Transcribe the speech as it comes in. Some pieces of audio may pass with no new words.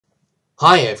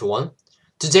Hi everyone.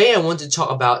 Today I want to talk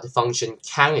about the function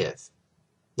COUNTIF.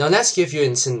 Now let's give you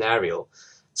a scenario.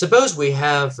 Suppose we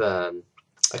have a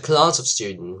class of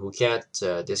students who get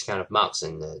this kind of marks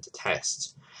in the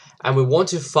test, and we want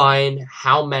to find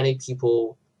how many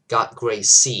people got grade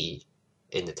C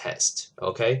in the test.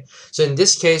 Okay, so in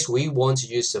this case we want to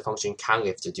use the function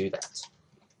COUNTIF to do that.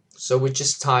 So we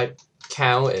just type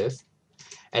COUNTIF,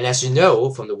 and as you know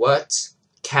from the word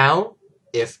count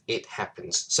if it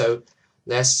happens. So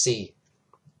let's see.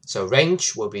 So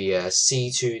range will be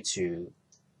C2 to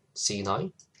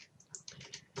C9.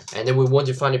 And then we want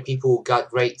to find the people who got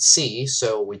grade C,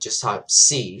 so we just type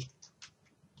C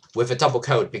with a double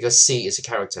quote because C is a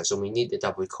character, so we need the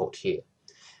double quote here.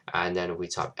 And then we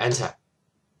type enter.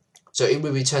 So it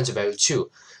will return the value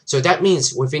 2. So that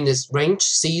means within this range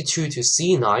C2 to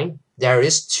C9, there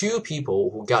is 2 people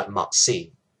who got mark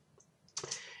C.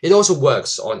 It also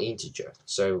works on integer.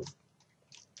 So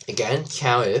again,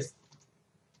 COUNTIF,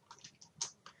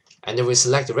 and then we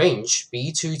select the range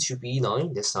B2 to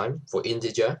B9 this time for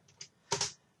integer,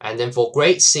 and then for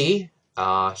grade C,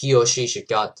 he or she should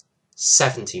got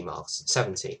 70 marks.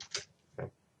 70. Okay.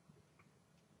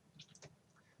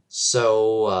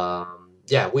 So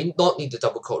yeah, we don't need the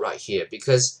double quote right here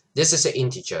because this is an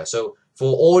integer. So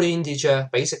for all the integer,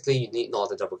 basically you need not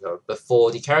the double quote, but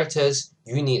for the characters,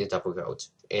 you need a double quote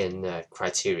in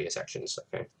criteria sections.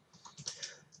 Okay.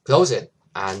 Close it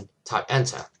and type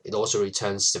enter. It also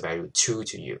returns the value 2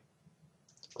 to you.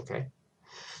 Okay,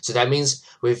 so that means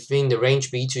within the range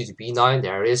B2 to B9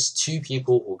 there is 2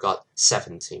 people who got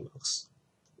 70 marks.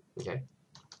 Okay,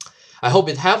 I hope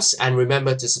it helps, and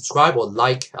remember to subscribe or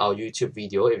like our YouTube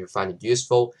video if you find it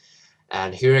useful.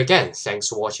 And here again, thanks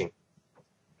for watching.